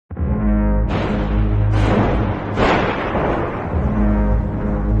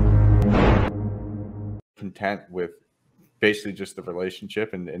content with basically just the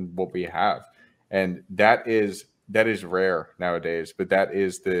relationship and what we have. And that is rare nowadays, but that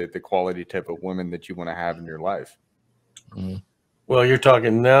is the quality type of woman that you want to have in your life. Mm-hmm. Well, you're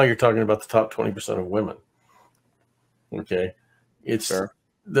talking about the top 20% of women. Okay. It's Fair.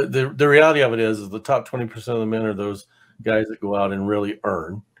 The reality of it is the top 20% of the men are those guys that go out and really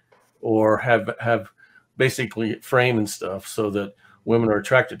earn or have basically frame and stuff so that women are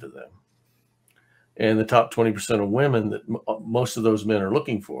attracted to them. And the top 20% of women that most of those men are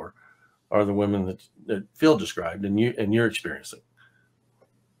looking for are the women that Phil described and you're experiencing.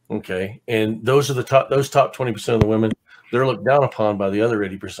 Okay. And those top 20% of the women, they're looked down upon by the other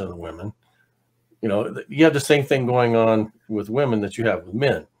 80% of the women. You know, you have the same thing going on with women that you have with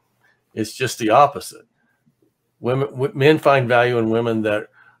men. It's just the opposite. Men find value in women that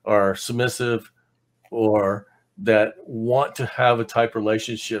are submissive or that want to have a type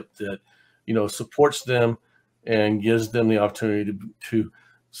relationship that, you know, supports them and gives them the opportunity to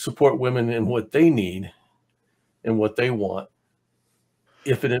support women in what they need and what they want,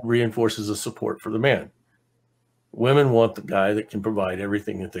 if it reinforces a support for the man. Women want the guy that can provide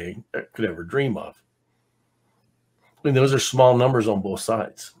everything that they could ever dream of. I mean, those are small numbers on both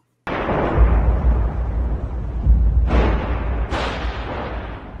sides.